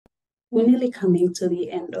We're nearly coming to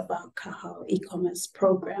the end of our Ka Hao e-commerce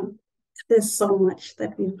program. There's so much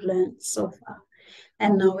that we've learned so far.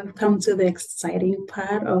 And now we've come to the exciting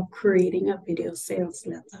part of creating a video sales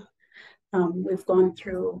letter. We've gone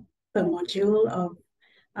through the module of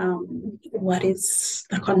what is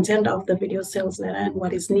the content of the video sales letter and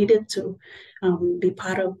what is needed to be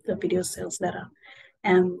part of the video sales letter.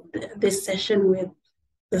 And this session with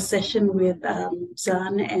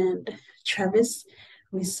Zahn and Travis,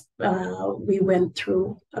 we went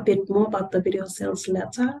through a bit more about the video sales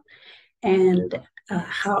letter and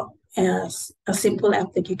how as a simple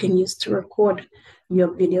app that you can use to record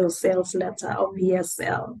your video sales letter or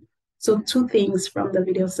VSL. So two things from the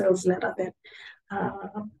video sales letter that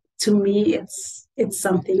to me it's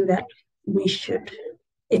something that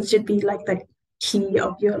it should be like the key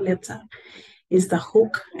of your letter is the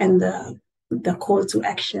hook and the call to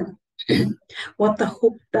action. What the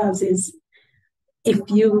hook does is, if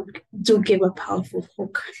you do give a powerful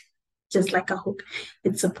hook, just like a hook,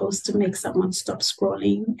 it's supposed to make someone stop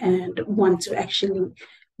scrolling and want to actually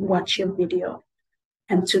watch your video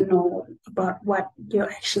and to know about what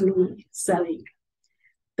you're actually selling.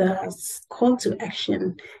 The call to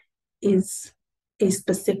action is a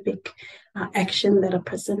specific action that a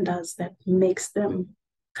person does that makes them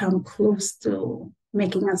come close to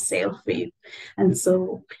making a sale for you. And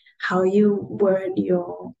so how you word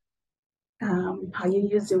your how you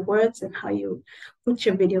use your words and how you put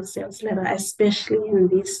your video sales letter, especially in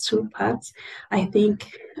these two parts. I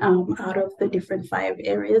think out of the different 5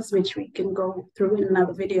 areas, which we can go through in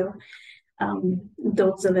another video,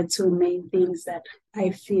 those are the 2 main things that I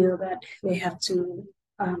feel that they have to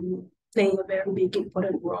play a very big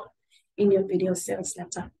important role in your video sales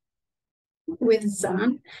letter. With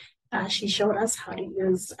Zahn, she showed us how to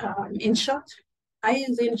use InShot. I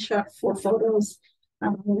use InShot for photos.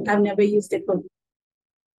 I've never used it for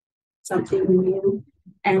something new,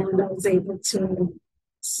 and I was able to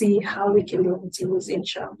see how we can be able to use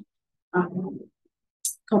InShot,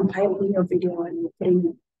 compiling your video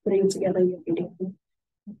and putting together your video.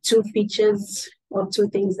 2 features or 2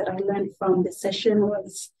 things that I learned from the session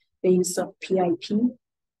was the use of PIP.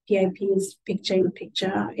 PIP is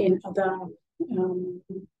picture-in-picture in other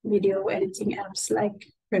video editing apps like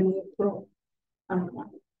Premiere Pro.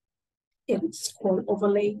 It's called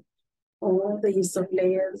overlay, or the use of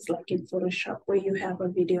layers like in Photoshop, where you have a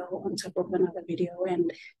video on top of another video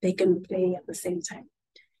and they can play at the same time.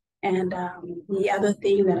 And the other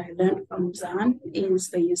thing that I learned from Zahn is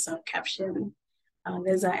the use of caption.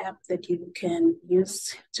 There's an app that you can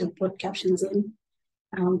use to put captions in.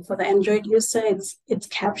 For the Android user, it's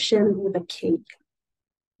captioned with a cake.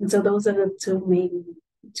 And so those are the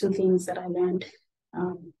 2 things that I learned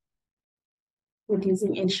with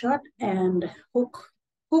using InShot and hook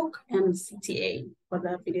and CTA for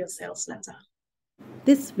the video sales letter.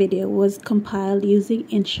 This video was compiled using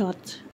InShot.